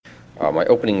My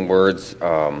opening words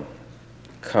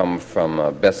come from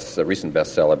a recent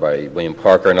bestseller by William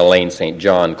Parker and Elaine St.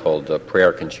 John called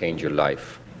Prayer Can Change Your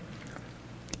Life.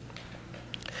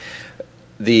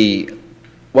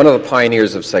 One of the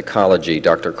pioneers of psychology,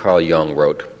 Dr. Carl Jung,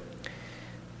 wrote,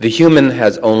 "The human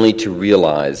has only to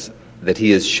realize that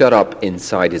he is shut up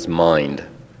inside his mind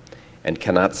and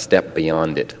cannot step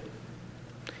beyond it,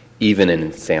 even in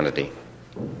insanity,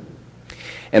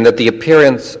 and that the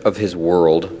appearance of his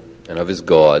world and of his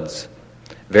gods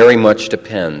very much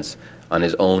depends on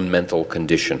his own mental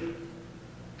condition."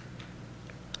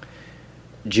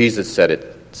 Jesus said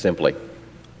it simply,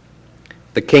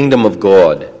 "The kingdom of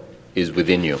God is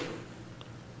within you."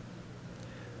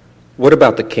 What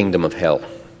about the kingdom of hell?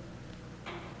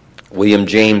 William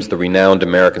James, the renowned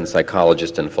American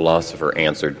psychologist and philosopher,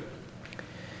 answered,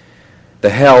 "The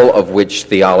hell of which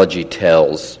theology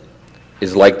tells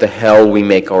is like the hell we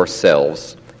make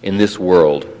ourselves in this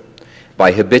world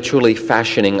by habitually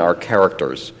fashioning our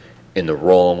characters in the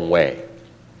wrong way."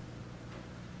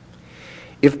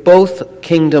 If both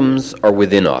kingdoms are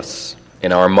within us,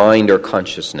 in our mind or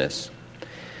consciousness,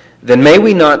 then may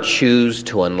we not choose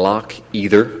to unlock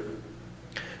either,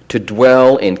 to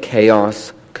dwell in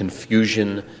chaos,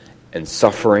 confusion, and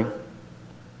suffering,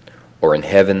 or in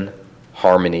heaven,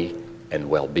 harmony, and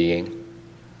well-being?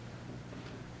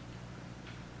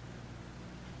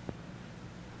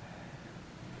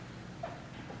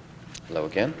 Hello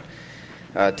again.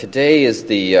 Today is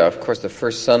of course, the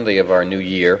first Sunday of our new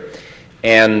year,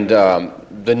 and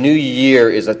the new year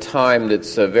is a time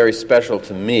that's very special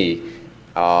to me.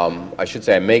 I should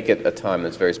say I make it a time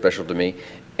that's very special to me,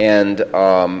 and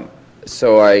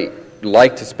so I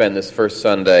like to spend this first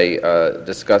Sunday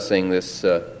discussing this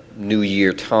New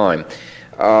Year time.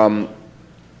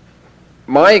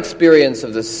 My experience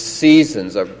of the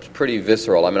seasons are pretty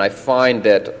visceral. I mean, I find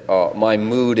that my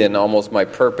mood and almost my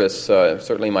purpose,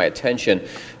 certainly my attention,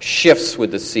 shifts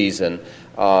with the season.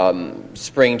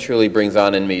 Spring truly brings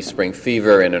on in me spring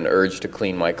fever and an urge to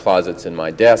clean my closets and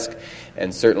my desk,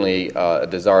 and certainly a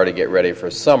desire to get ready for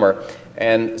summer.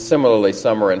 And similarly,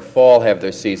 summer and fall have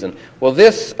their season. Well,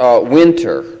 this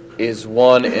winter is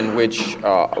one in which is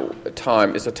a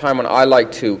time when I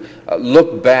like to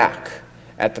look back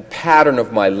at the pattern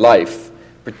of my life,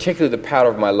 particularly the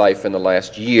pattern of my life in the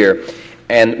last year,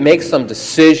 and make some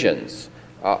decisions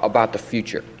about the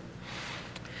future.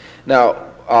 Now,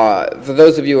 for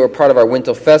those of you who are part of our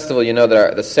Winter Festival, you know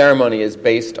that the ceremony is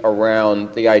based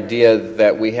around the idea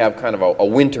that we have kind of a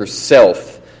winter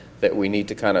self that we need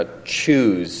to kind of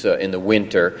choose in the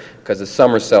winter, because the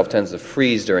summer self tends to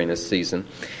freeze during this season.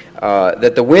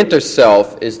 That the winter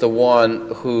self is the one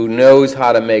who knows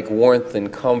how to make warmth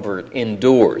and comfort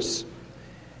indoors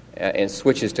and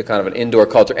switches to kind of an indoor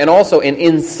culture, and also an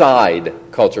inside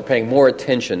culture, paying more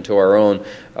attention to our own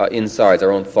insides,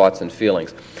 our own thoughts and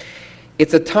feelings.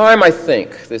 It's a time, I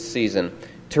think, this season,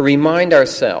 to remind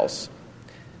ourselves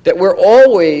that we're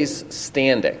always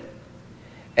standing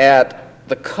at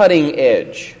the cutting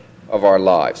edge of our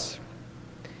lives.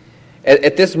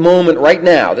 At this moment, right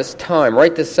now, this time,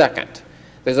 right this second,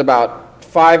 there's about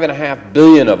 5.5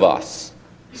 billion of us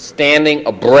standing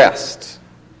abreast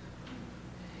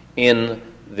in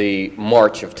the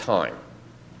march of time.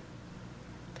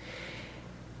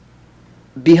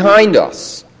 Behind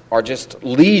us are just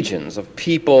legions of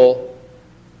people,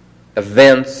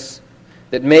 events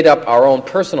that made up our own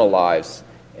personal lives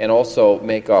and also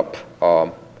make up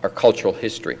our cultural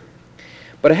history.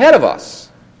 But ahead of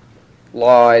us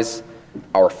lies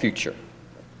our future.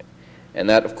 And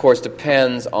that, of course,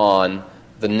 depends on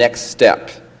the next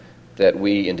step that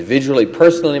we individually,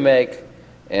 personally make,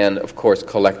 and, of course,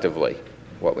 collectively,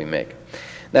 what we make.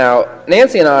 Now,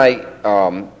 Nancy and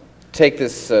I take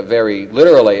this very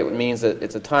literally. It means that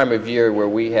it's a time of year where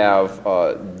we have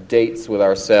dates with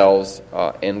ourselves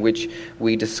in which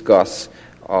we discuss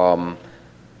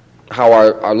how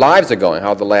our lives are going,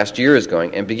 how the last year is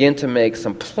going, and begin to make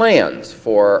some plans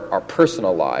for our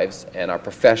personal lives and our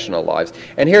professional lives.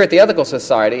 And here at the Ethical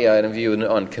Society, any of you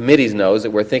on committees knows that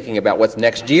we're thinking about what's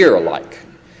next year like.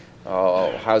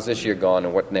 How's this year gone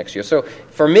and what next year? So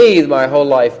for me, my whole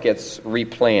life gets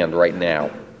replanned right now.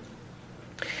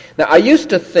 Now, I used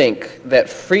to think that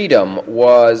freedom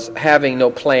was having no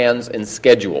plans and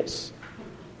schedules.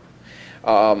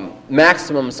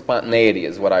 Maximum spontaneity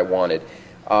is what I wanted.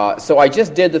 So I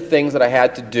just did the things that I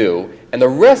had to do, and the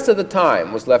rest of the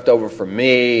time was left over for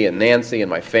me and Nancy and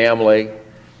my family.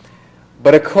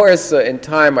 But of course, in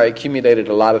time, I accumulated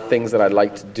a lot of things that I'd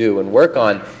like to do and work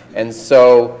on, and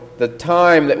so the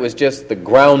time that was just the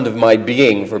ground of my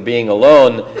being for being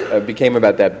alone became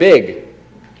about that big.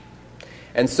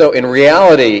 And so in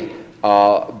reality,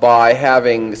 by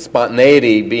having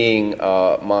spontaneity being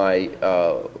my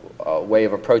way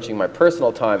of approaching my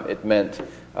personal time, it meant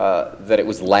that it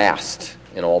was last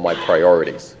in all my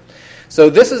priorities. So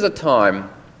this is a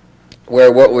time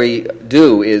where what we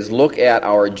do is look at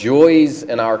our joys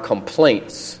and our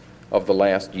complaints of the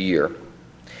last year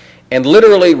and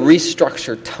literally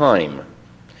restructure time,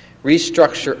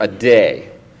 restructure a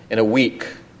day and a week,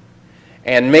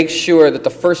 and make sure that the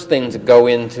first things that go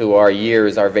into our year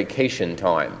is our vacation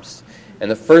times, and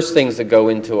the first things that go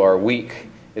into our week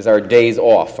is our days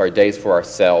off, our days for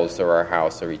ourselves or our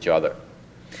house or each other.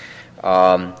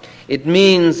 It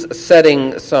means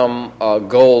setting some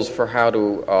goals for how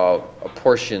to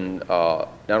apportion not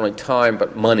only time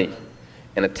but money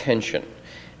and attention,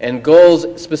 and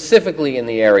goals specifically in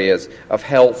the areas of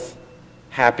health,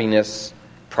 happiness,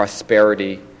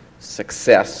 prosperity,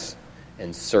 success,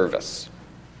 and service.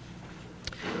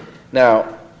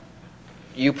 Now,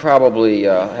 you probably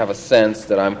have a sense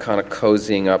that I'm kind of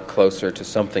cozying up closer to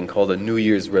something called a New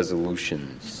Year's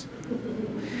resolutions.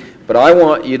 But I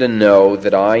want you to know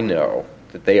that I know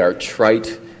that they are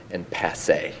trite and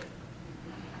passé.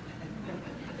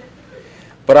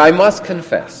 But I must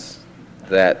confess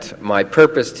that my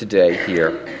purpose today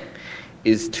here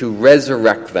is to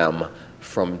resurrect them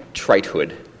from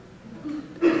tritehood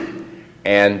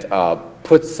and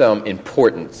put some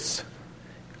importance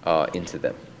into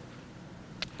them.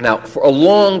 Now, for a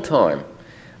long time,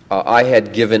 I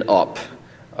had given up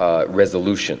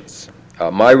resolutions.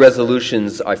 My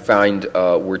resolutions, I find,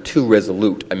 were too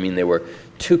resolute. I mean, they were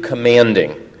too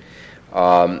commanding.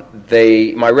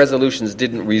 My resolutions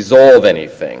didn't resolve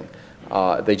anything.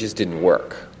 They just didn't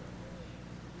work.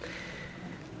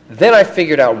 Then I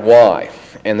figured out why.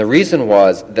 And the reason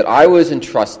was that I was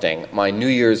entrusting my New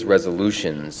Year's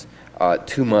resolutions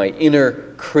to my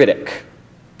inner critic.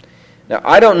 Now,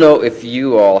 I don't know if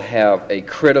you all have a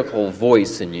critical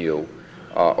voice in you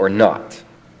or not.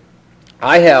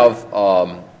 I have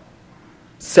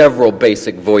several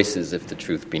basic voices, if the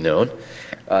truth be known,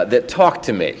 that talk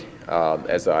to me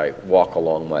as I walk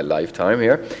along my lifetime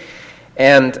here.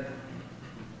 And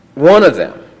one of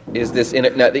them is this inner...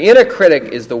 Now, the inner critic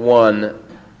is the one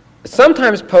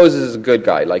sometimes poses as a good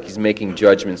guy, like he's making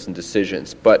judgments and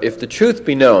decisions. But if the truth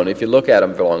be known, if you look at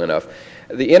him for long enough,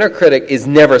 the inner critic is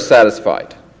never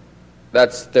satisfied.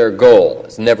 That's their goal,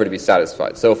 is never to be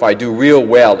satisfied. So if I do real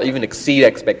well, even exceed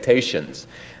expectations,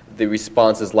 the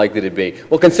response is likely to be,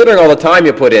 well, considering all the time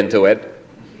you put into it,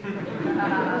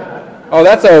 oh,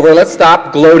 that's over, let's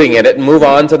stop gloating in it and move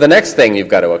on to the next thing you've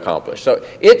got to accomplish. So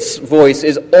its voice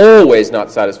is always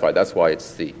not satisfied. That's why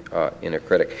it's the inner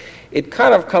critic. It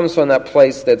kind of comes from that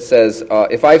place that says,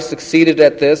 if I've succeeded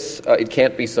at this, it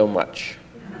can't be so much.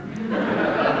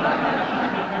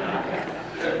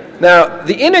 Now,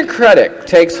 the inner critic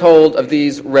takes hold of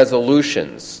these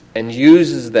resolutions and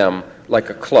uses them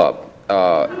like a club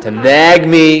to nag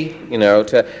me,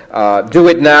 to do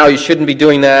it now, you shouldn't be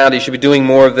doing that, you should be doing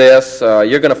more of this,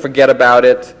 you're going to forget about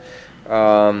it.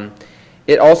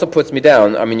 It also puts me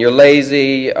down. I mean, you're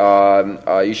lazy,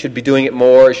 you should be doing it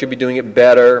more, you should be doing it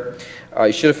better,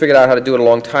 you should have figured out how to do it a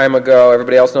long time ago,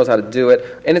 everybody else knows how to do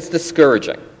it, and it's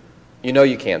discouraging. You know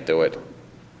you can't do it.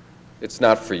 It's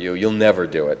not for you, you'll never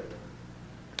do it.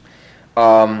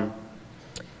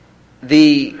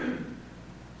 The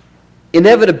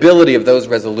inevitability of those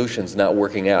resolutions not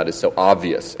working out is so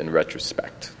obvious in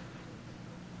retrospect.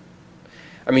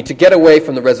 I mean, to get away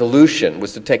from the resolution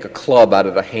was to take a club out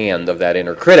of the hand of that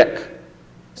inner critic.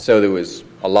 So there was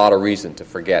a lot of reason to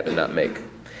forget and not make.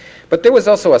 But there was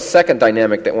also a second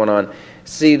dynamic that went on.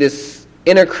 See, this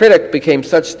inner critic became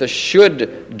such the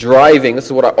should driving, this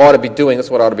is what I ought to be doing, this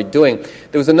is what I ought to be doing.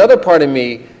 There was another part of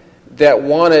me that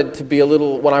wanted to be a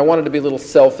little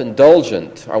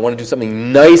self-indulgent. I wanted to do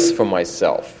something nice for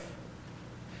myself.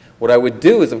 What I would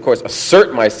do is, of course,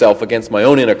 assert myself against my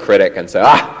own inner critic and say,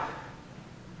 I'll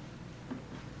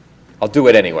do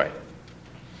it anyway.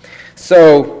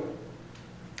 So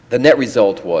the net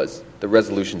result was the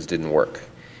resolutions didn't work.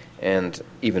 And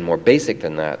even more basic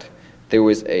than that, there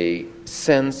was a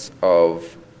sense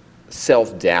of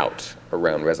self-doubt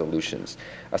around resolutions.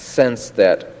 A sense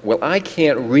that, well, I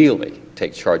can't really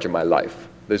take charge of my life.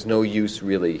 There's no use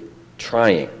really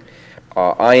trying.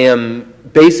 I am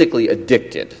basically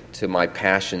addicted to my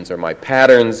passions or my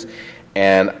patterns,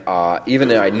 and even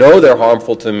though I know they're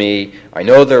harmful to me, I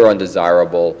know they're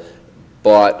undesirable,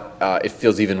 but it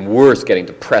feels even worse getting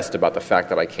depressed about the fact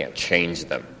that I can't change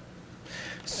them.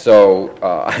 So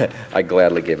I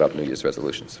gladly gave up New Year's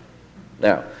resolutions.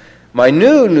 Now, my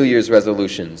New Year's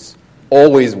resolutions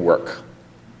always work.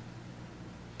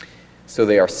 So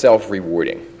they are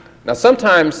self-rewarding. Now,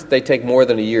 sometimes they take more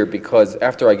than a year because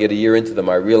after I get a year into them,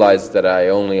 I realize that I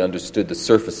only understood the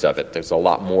surface of it. There's a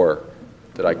lot more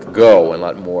that I could go and a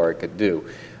lot more I could do.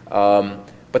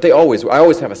 But I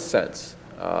always have a sense,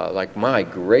 like, my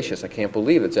gracious, I can't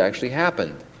believe it's actually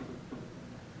happened.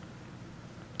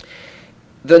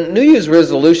 The New Year's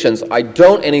resolutions, I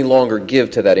don't any longer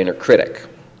give to that inner critic.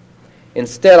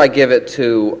 Instead, I give it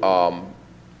to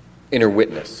inner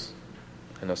witness.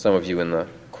 I know some of you in the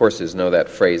courses know that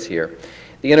phrase here.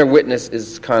 The inner witness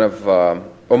is kind of,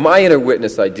 my inner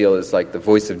witness ideal is like the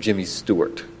voice of Jimmy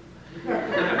Stewart.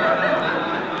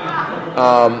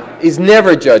 He's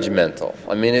never judgmental.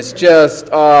 I mean, it's just,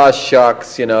 oh,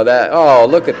 shucks, look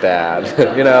at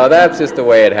that. That's just the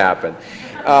way it happened.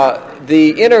 The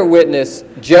inner witness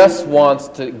just wants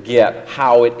to get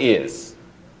how it is.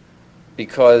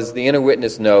 Because the inner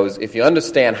witness knows if you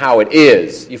understand how it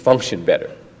is, you function better.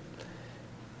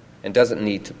 And doesn't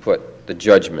need to put the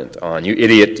judgment on, you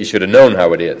idiot, you should have known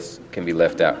how it is, can be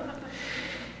left out.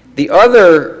 The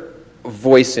other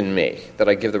voice in me that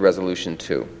I give the resolution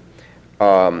to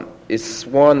is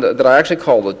one that I actually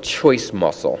call the choice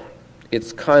muscle.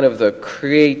 It's kind of the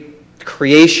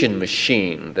creation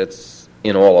machine that's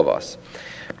in all of us.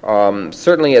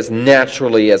 Certainly as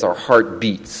naturally as our heart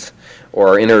beats or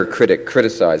our inner critic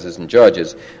criticizes and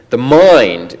judges, the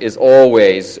mind is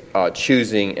always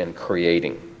choosing and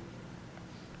creating.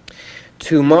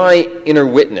 To my inner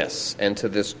witness and to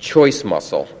this choice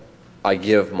muscle, I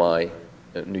give my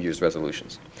New Year's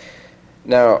resolutions.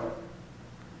 Now,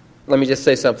 let me just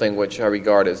say something which I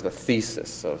regard as the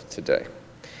thesis of today.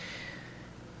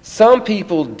 Some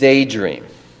people daydream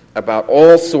about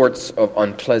all sorts of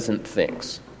unpleasant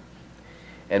things.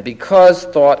 And because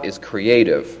thought is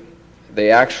creative, they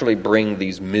actually bring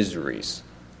these miseries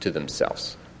to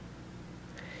themselves.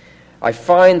 I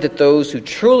find that those who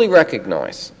truly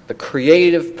recognize the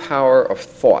creative power of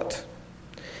thought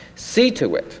see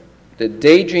to it that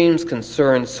daydreams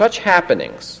concern such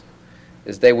happenings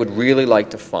as they would really like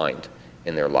to find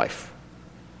in their life.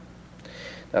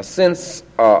 Now, since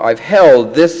I've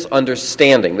held this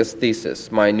understanding, this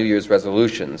thesis, my New Year's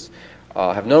resolutions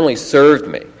have not only served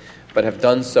me, but have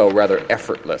done so rather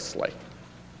effortlessly.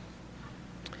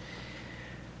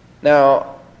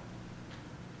 Now,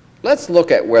 let's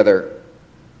look at whether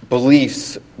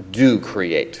beliefs do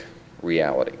create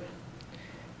reality.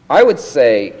 I would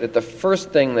say that the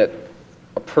first thing that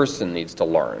a person needs to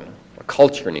learn, a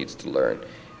culture needs to learn,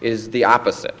 is the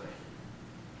opposite,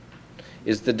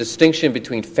 is the distinction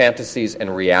between fantasies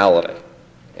and reality.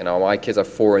 My kids are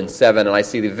 4 and 7, and I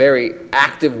see the very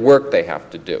active work they have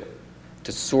to do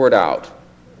to sort out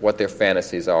what their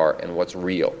fantasies are and what's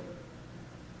real.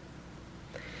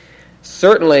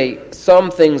 Certainly, some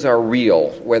things are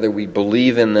real, whether we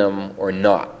believe in them or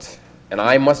not. And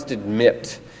I must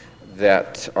admit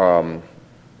that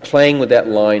playing with that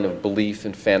line of belief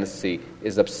and fantasy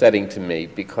is upsetting to me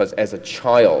because as a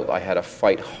child, I had to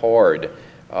fight hard.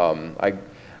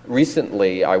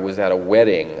 Recently, I was at a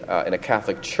wedding in a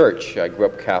Catholic church. I grew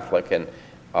up Catholic, and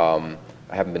I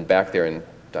haven't been back there in,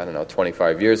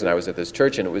 25 years, and I was at this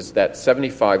church, and it was that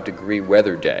 75-degree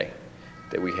weather day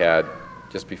that we had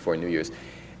just before New Year's.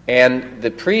 And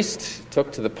the priest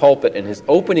took to the pulpit, and his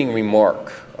opening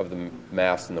remark of the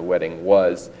Mass and the wedding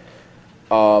was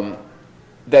that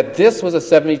this was a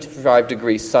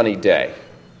 75-degree sunny day,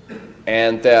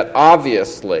 and that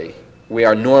obviously we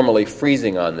are normally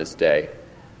freezing on this day,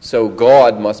 so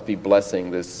God must be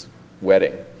blessing this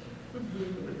wedding.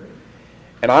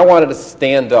 And I wanted to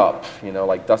stand up,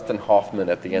 like Dustin Hoffman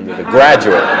at the end of The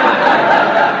Graduate,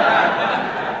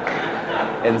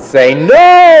 and say,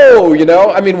 no!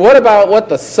 What about what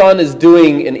the sun is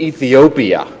doing in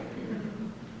Ethiopia?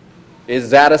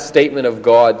 Is that a statement of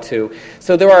God too?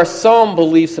 So there are some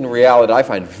beliefs in reality I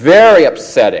find very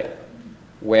upsetting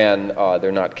when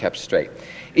they're not kept straight.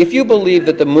 If you believe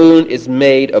that the moon is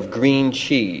made of green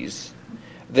cheese,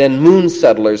 then moon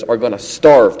settlers are going to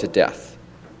starve to death.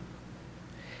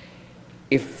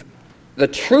 If the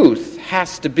truth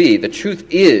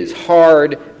is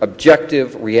hard,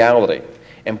 objective reality,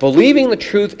 and believing the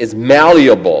truth is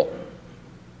malleable,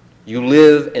 you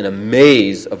live in a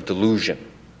maze of delusion.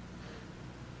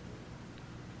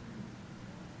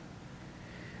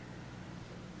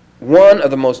 One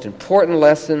of the most important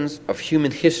lessons of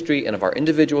human history and of our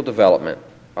individual development,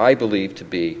 I believe to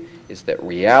be, is that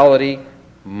reality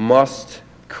must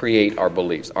create our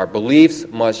beliefs. Our beliefs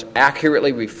must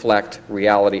accurately reflect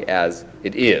reality as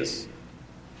it is.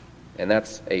 And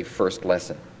that's a first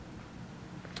lesson.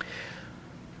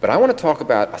 But I want to talk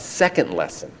about a second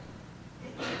lesson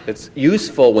that's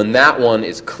useful when that one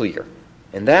is clear.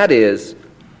 And that is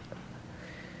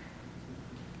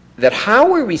that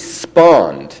how we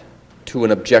respond to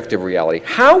an objective reality,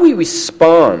 how we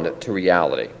respond to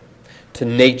reality, to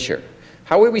nature,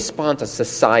 how we respond to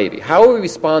society, how we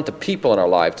respond to people in our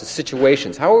lives, to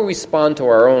situations, how we respond to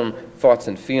our own thoughts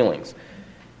and feelings,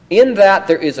 in that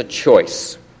there is a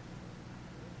choice.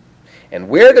 And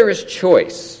where there is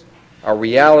choice, our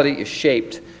reality is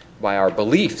shaped by our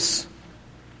beliefs.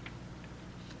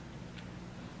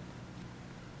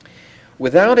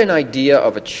 Without an idea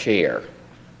of a chair,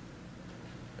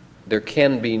 there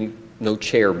can be no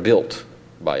chair built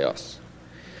by us.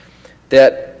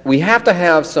 That we have to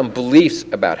have some beliefs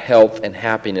about health and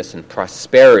happiness and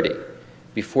prosperity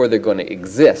before they're going to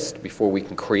exist, before we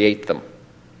can create them.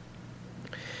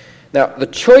 Now, the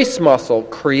choice muscle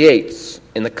creates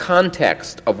in the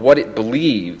context of what it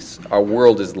believes our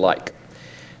world is like.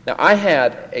 Now, I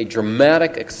had a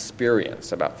dramatic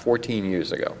experience about 14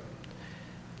 years ago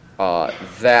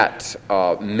that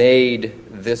made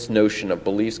this notion of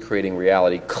beliefs creating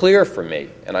reality clear for me,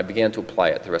 and I began to apply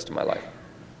it the rest of my life.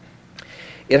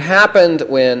 It happened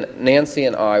when Nancy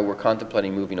and I were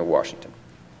contemplating moving to Washington.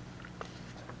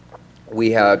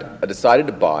 We had decided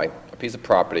to buy a piece of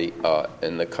property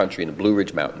in the country, in the Blue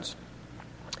Ridge Mountains,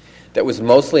 that was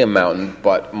mostly a mountain,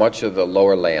 but much of the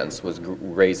lower lands was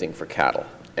grazing for cattle.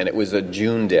 And it was a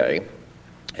June day,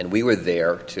 and we were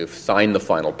there to sign the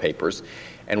final papers,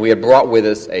 and we had brought with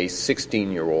us a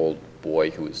 16-year-old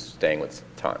boy who was staying with us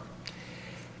at the time.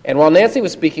 And while Nancy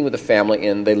was speaking with the family,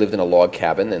 and they lived in a log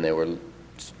cabin, and they were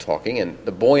talking, and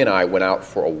the boy and I went out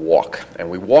for a walk, and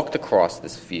we walked across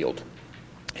this field.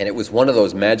 And it was one of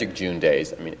those magic June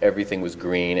days. I mean, everything was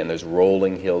green, and there's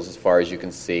rolling hills as far as you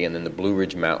can see, and then the Blue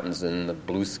Ridge Mountains and the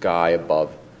blue sky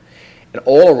above. And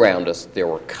all around us, there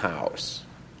were cows,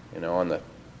 on the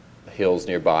hills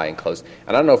nearby and close.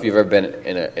 And I don't know if you've ever been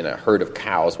in a herd of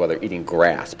cows while they're eating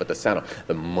grass, but the sound of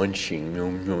the munching,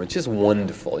 it's just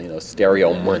wonderful,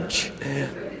 stereo munch.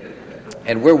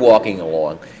 And we're walking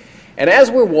along. And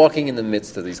as we're walking in the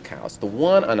midst of these cows, the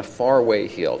one on a faraway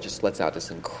hill just lets out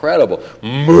this incredible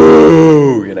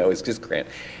moo, it's just grand.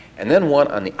 And then one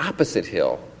on the opposite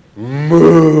hill,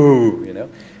 moo,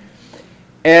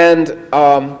 And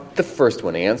the first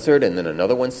one answered, and then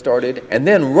another one started, and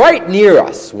then right near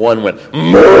us, one went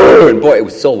moo, and boy, it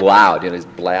was so loud, it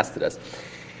just blasted us.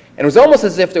 And it was almost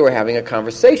as if they were having a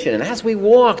conversation. And as we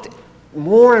walked,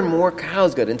 more and more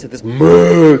cows got into this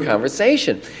moo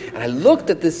conversation. And I looked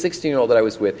at this 16-year-old that I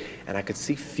was with, and I could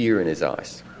see fear in his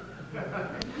eyes.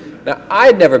 Now, I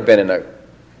had never been in a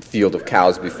field of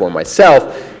cows before myself,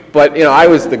 but, I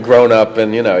was the grown-up,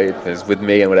 and, it was with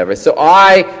me and whatever. So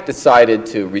I decided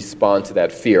to respond to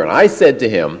that fear. And I said to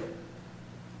him,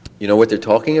 "You know what they're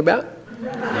talking about?"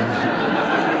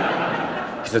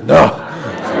 He said, "No."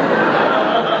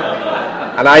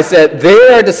 And I said,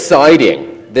 "They are deciding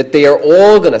that they are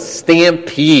all going to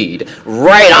stampede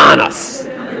right on us."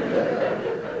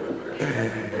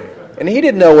 And he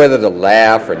didn't know whether to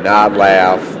laugh or not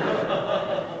laugh.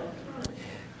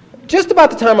 Just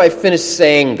about the time I finished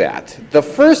saying that, the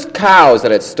first cows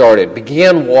that had started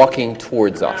began walking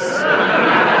towards us.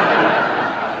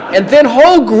 And then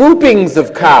whole groupings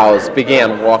of cows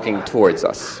began walking towards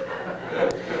us.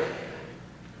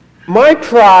 My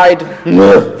pride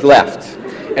left,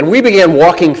 and we began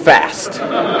walking fast.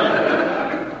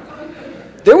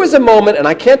 There was a moment, and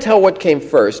I can't tell what came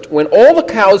first, when all the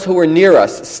cows who were near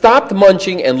us stopped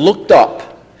munching and looked up,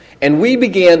 and we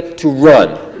began to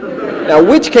run. Now,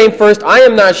 which came first, I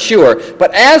am not sure,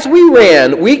 but as we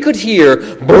ran, we could hear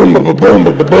boom, boom, boom,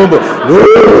 boom, boom, boom.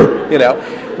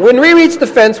 When we reached the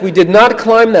fence, we did not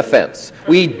climb the fence.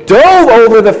 We dove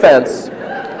over the fence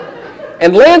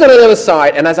and landed on the other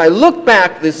side, and as I looked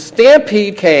back, this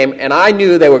stampede came, and I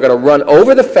knew they were going to run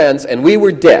over the fence, and we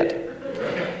were dead.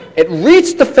 It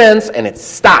reached the fence, and it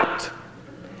stopped.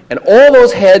 And all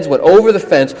those heads went over the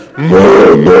fence,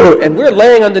 moo, moo, and we're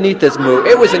laying underneath this moo.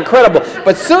 It was incredible.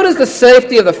 But as soon as the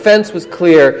safety of the fence was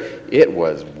clear, it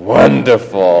was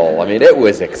wonderful. I mean, it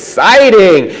was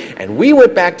exciting. And we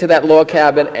went back to that log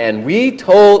cabin, and I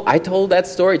told that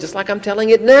story just like I'm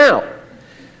telling it now.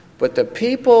 But the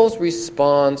people's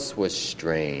response was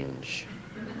strange.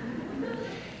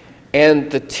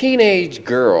 And the teenage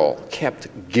girl kept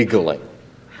giggling.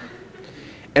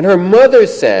 And her mother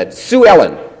said, "Sue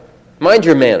Ellen, mind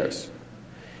your manners."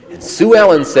 And Sue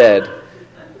Ellen said,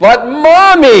 "But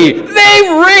Mommy, they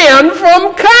ran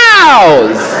from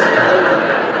cows."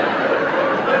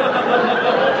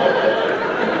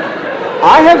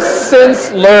 I have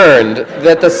since learned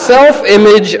that the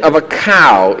self-image of a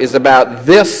cow is about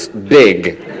this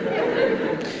big.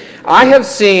 I have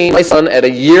seen my son at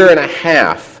 1.5 years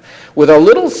with a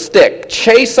little stick,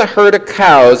 chase a herd of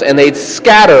cows, and they'd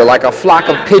scatter like a flock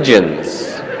of pigeons.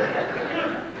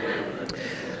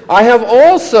 I have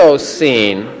also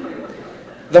seen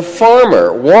the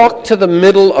farmer walk to the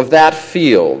middle of that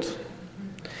field,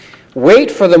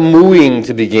 wait for the mowing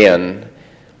to begin,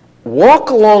 walk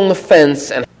along the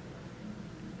fence, and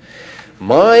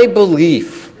my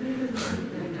belief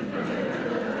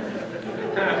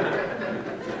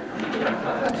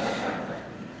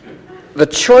the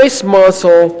choice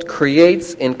muscle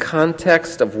creates in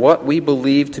context of what we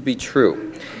believe to be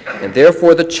true, and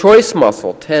therefore the choice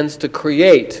muscle tends to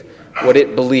create what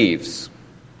it believes.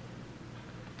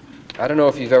 I don't know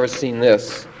if you've ever seen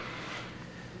this,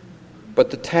 but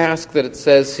the task that it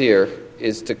says here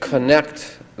is to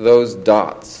connect those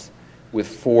dots with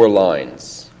 4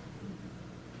 lines.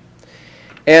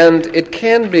 And it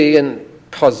can be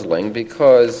puzzling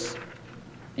because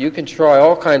you can try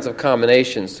all kinds of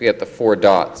combinations to get the 4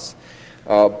 dots.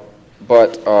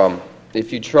 But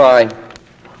if you try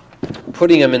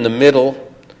putting them in the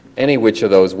middle, any which of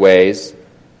those ways,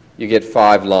 you get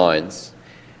 5 lines.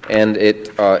 And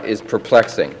it is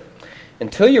perplexing.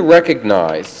 Until you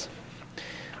recognize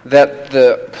that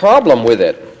the problem with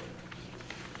it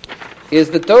is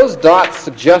that those dots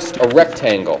suggest a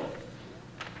rectangle.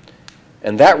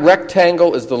 And that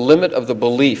rectangle is the limit of the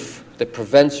belief that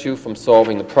prevents you from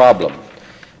solving the problem.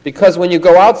 Because when you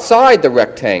go outside the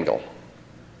rectangle,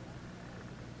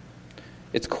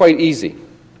 it's quite easy.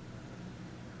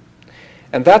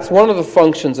 And that's one of the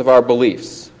functions of our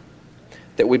beliefs,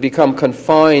 that we become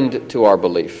confined to our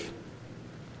belief.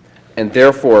 And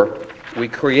therefore, we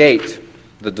create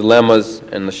the dilemmas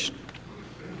and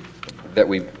that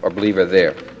we believe are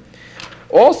there.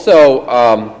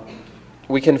 Also,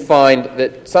 we can find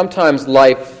that sometimes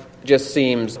life just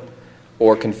seems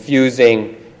or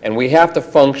confusing, and we have to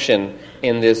function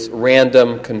in this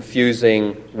random,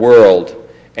 confusing world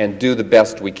and do the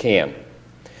best we can.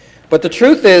 But the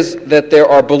truth is that there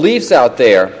are beliefs out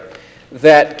there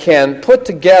that can put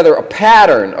together a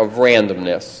pattern of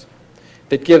randomness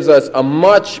that gives us a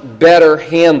much better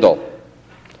handle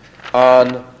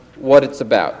on what it's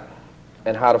about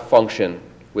and how to function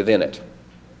within it.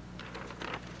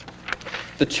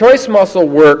 The choice muscle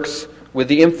works with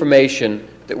the information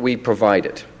that we provide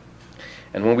it.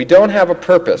 And when we don't have a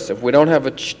purpose, if we don't have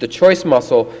the choice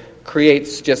muscle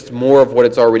creates just more of what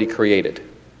it's already created.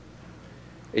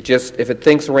 If it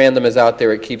thinks random is out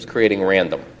there, it keeps creating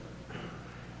random.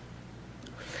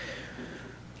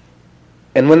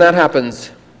 And when that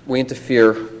happens, we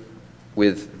interfere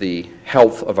with the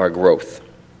health of our growth.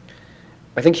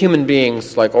 I think human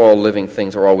beings, like all living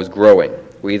things, are always growing.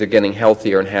 We're either getting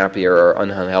healthier and happier or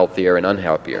unhealthier and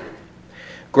unhappier.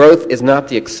 Growth is not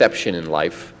the exception in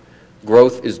life.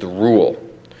 Growth is the rule.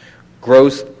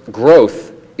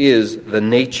 Growth is the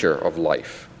nature of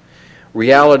life.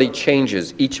 Reality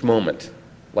changes each moment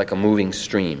like a moving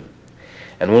stream.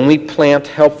 And when we plant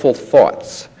helpful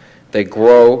thoughts, they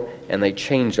grow and they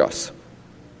change us.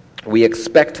 We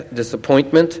expect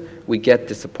disappointment, we get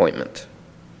disappointment.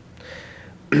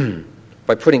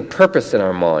 By putting purpose in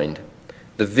our mind,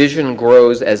 the vision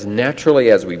grows as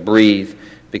naturally as we breathe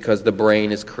because the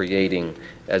brain is creating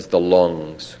as the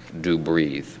lungs do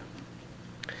breathe.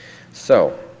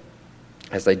 So,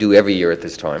 as I do every year at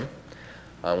this time,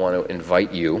 I want to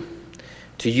invite you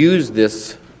to use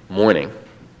this morning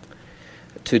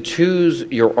to choose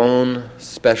your own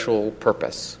special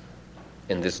purpose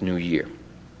in this new year.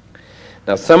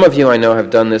 Now, some of you I know have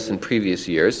done this in previous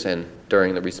years, and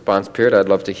during the response period, I'd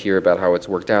love to hear about how it's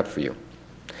worked out for you.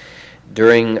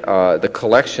 During the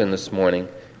collection this morning,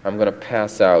 I'm going to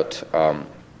pass out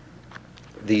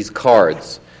these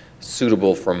cards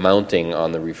suitable for mounting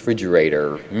on the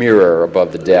refrigerator, mirror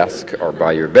above the desk, or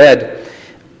by your bed.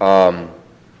 And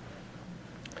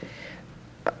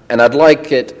I'd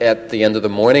like it at the end of the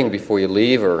morning before you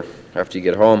leave or after you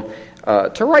get home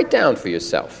to write down for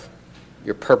yourself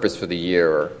your purpose for the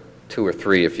year, or 2 or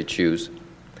 3 if you choose.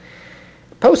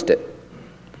 Post it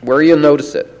where you'll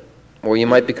notice it, or you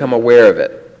might become aware of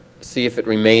it. See if it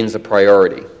remains a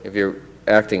priority, if you're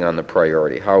acting on the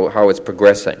priority, how it's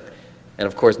progressing. And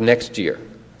of course next year,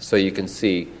 so you can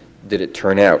see, did it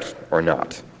turn out or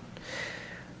not.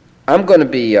 I'm going to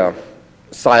be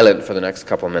silent for the next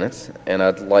couple of minutes, and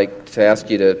I'd like to ask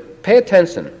you to pay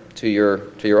attention to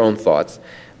your own thoughts,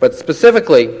 but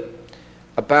specifically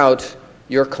about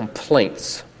your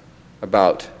complaints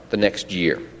about the next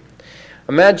year.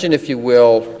 Imagine, if you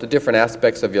will, the different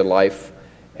aspects of your life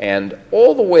and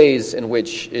all the ways in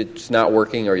which it's not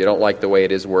working, or you don't like the way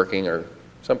it is working, or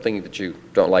something that you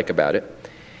don't like about it.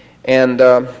 And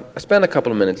I spent a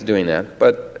couple of minutes doing that,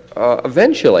 but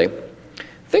eventually,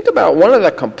 think about one of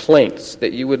the complaints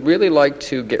that you would really like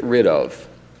to get rid of,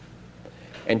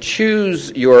 and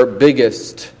choose your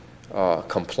biggest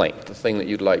complaint, the thing that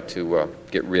you'd like to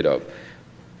get rid of.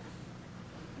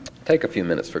 Take a few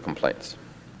minutes for complaints.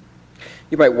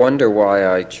 You might wonder why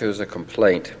I chose a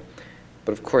complaint,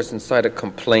 but of course inside a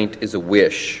complaint is a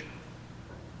wish.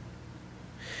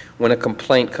 When a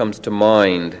complaint comes to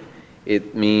mind,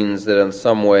 it means that in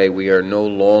some way we are no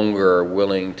longer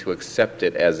willing to accept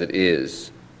it as it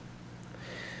is.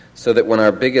 So that when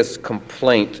our biggest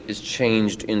complaint is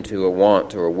changed into a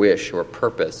want or a wish or a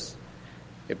purpose,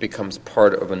 it becomes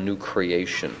part of a new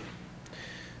creation.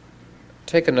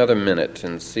 Take another minute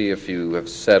and see if you have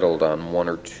settled on one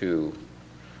or two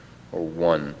or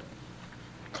one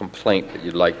complaint that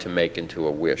you'd like to make into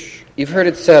a wish. You've heard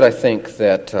it said, I think,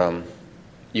 that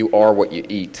you are what you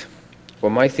eat. Well,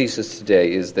 my thesis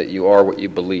today is that you are what you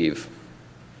believe.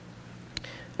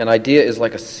 An idea is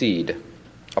like a seed.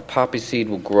 A poppy seed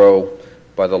will grow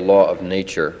by the law of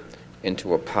nature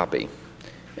into a poppy,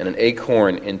 and an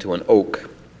acorn into an oak.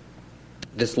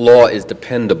 This law is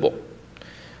dependable.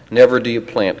 Never do you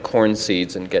plant corn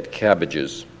seeds and get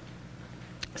cabbages.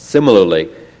 Similarly,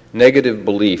 negative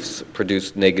beliefs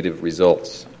produce negative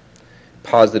results.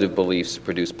 Positive beliefs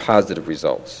produce positive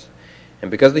results. And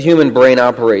because the human brain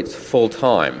operates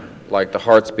full-time, like the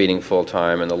heart's beating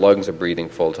full-time and the lungs are breathing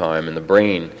full-time, and the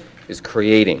brain is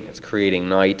creating. It's creating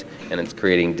night and it's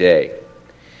creating day.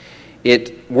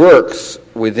 It works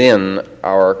within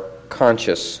our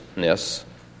consciousness,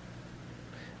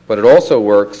 but it also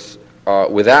works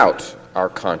without our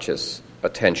conscious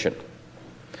attention.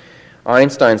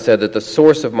 Einstein said that the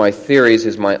source of my theories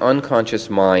is my unconscious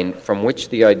mind, from which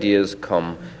the ideas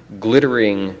come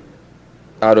glittering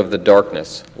out of the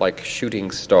darkness like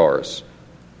shooting stars.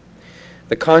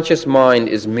 The conscious mind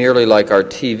is merely like our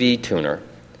TV tuner.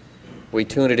 We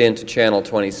tune it into channel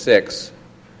 26,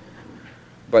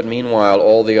 but meanwhile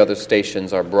all the other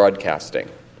stations are broadcasting.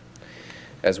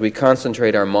 As we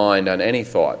concentrate our mind on any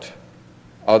thought,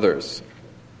 others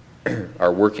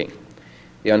are working.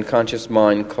 The unconscious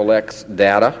mind collects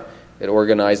data. It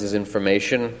organizes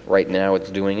information. Right now it's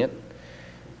doing it.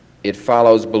 It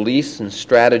follows beliefs and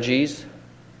strategies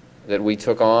that we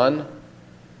took on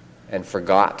and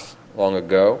forgot long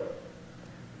ago.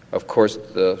 Of course,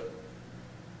 the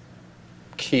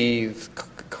key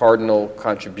cardinal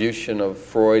contribution of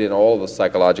Freud and all of the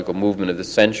psychological movement of the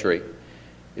century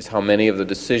is how many of the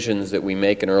decisions that we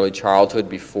make in early childhood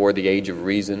before the age of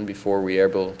reason, before we are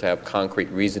able to have concrete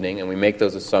reasoning, and we make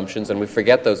those assumptions and we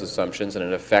forget those assumptions, and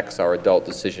it affects our adult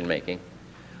decision-making,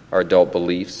 our adult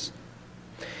beliefs.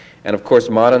 And of course,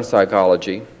 modern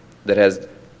psychology that has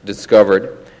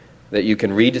discovered that you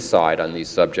can redecide on these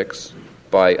subjects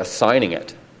by assigning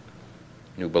it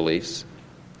new beliefs.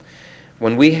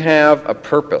 When we have a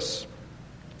purpose,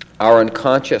 our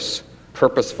unconscious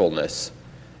purposefulness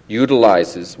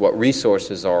utilizes what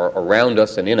resources are around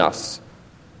us and in us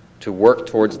to work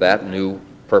towards that new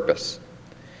purpose.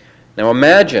 Now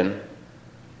imagine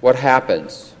what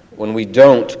happens when we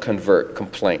don't convert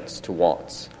complaints to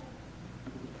wants.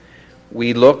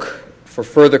 We look for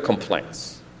further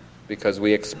complaints because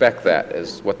we expect that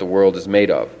as what the world is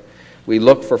made of. We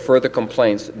look for further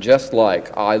complaints just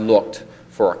like I looked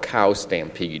for a cow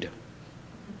stampede.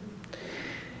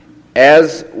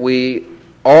 As we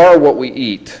are what we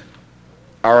eat,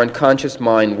 our unconscious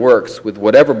mind works with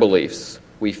whatever beliefs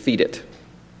we feed it.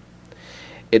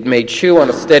 It may chew on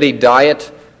a steady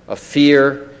diet of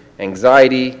fear,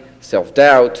 anxiety,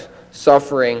 self-doubt,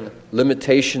 suffering,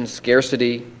 limitation,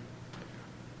 scarcity,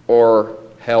 or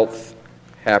health,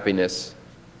 happiness,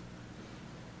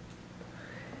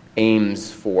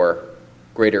 aims for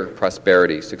greater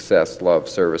prosperity, success, love,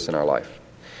 service in our life.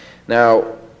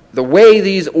 Now, the way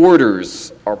these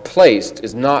orders are placed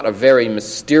is not a very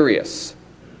mysterious.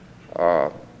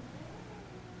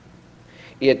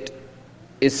 It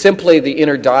is simply the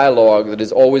inner dialogue that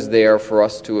is always there for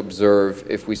us to observe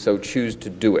if we so choose to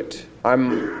do it.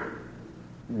 I'm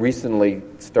recently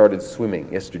started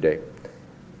swimming yesterday,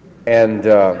 and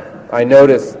I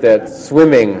noticed that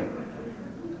swimming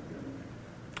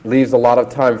leaves a lot of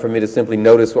time for me to simply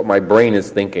notice what my brain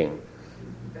is thinking,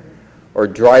 or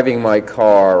driving my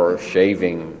car, or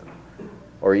shaving,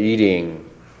 or eating.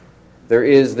 There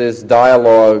is this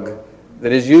dialogue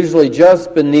that is usually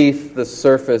just beneath the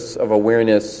surface of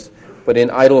awareness, but in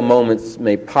idle moments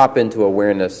may pop into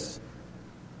awareness,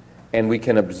 and we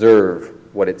can observe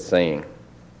what it's saying.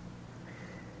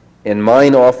 And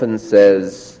mine often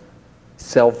says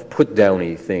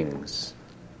self-put-downy things,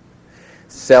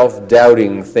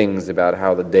 self-doubting things about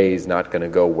how the day's not going to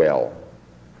go well,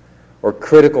 or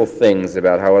critical things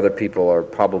about how other people are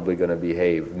probably going to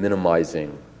behave,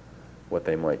 minimizing what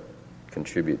they might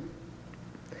contribute.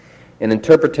 And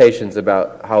interpretations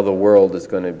about how the world is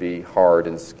going to be hard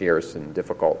and scarce and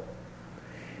difficult.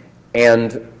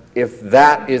 And if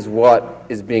that is what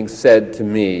is being said to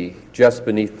me just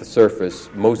beneath the surface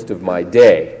most of my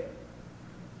day,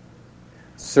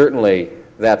 certainly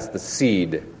that's the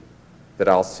seed that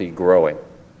I'll see growing,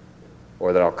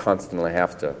 or that I'll constantly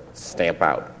have to stamp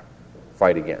out,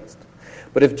 fight against.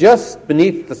 But if just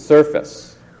beneath the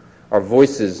surface are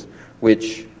voices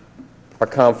which are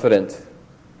confident,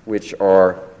 which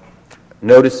are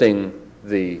noticing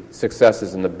the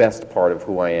successes and the best part of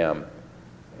who I am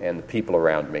and the people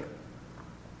around me,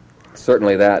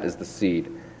 certainly that is the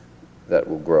seed that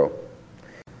will grow.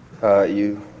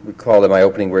 You recall that my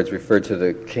opening words referred to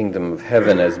the kingdom of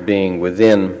heaven as being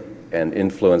within and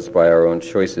influenced by our own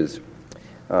choices.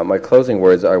 My closing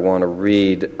words, I want to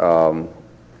read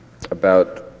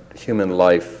about human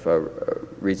life,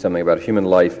 read something about human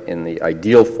life in the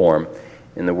ideal form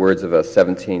in the words of a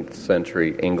 17th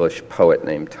century English poet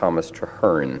named Thomas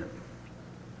Traherne.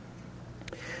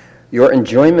 Your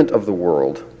enjoyment of the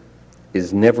world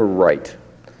is never right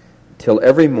till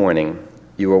every morning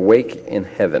you awake in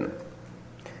heaven.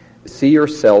 See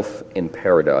yourself in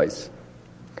paradise.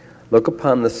 Look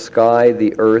upon the sky,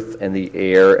 the earth, and the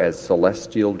air as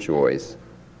celestial joys,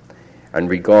 and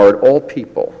regard all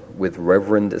people with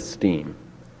reverend esteem,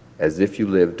 as if you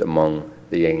lived among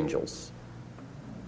the angels.